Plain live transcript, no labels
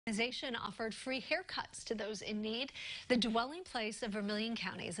Organization offered free haircuts to those in need. The Dwelling Place of Vermilion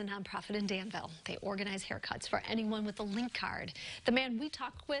County is a nonprofit in Danville. They organize haircuts for anyone with a link card. The man we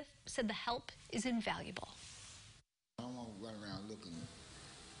talked with said the help is invaluable. I don't want to run around looking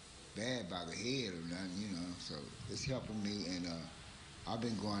bad by the head or nothing, so it's helping me, and I've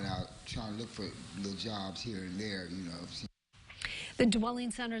been going out trying to look for little jobs here and there, The Dwelling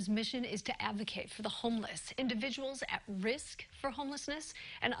Center's mission is to advocate for the homeless, individuals at risk for homelessness,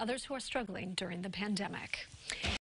 and others who are struggling during the pandemic.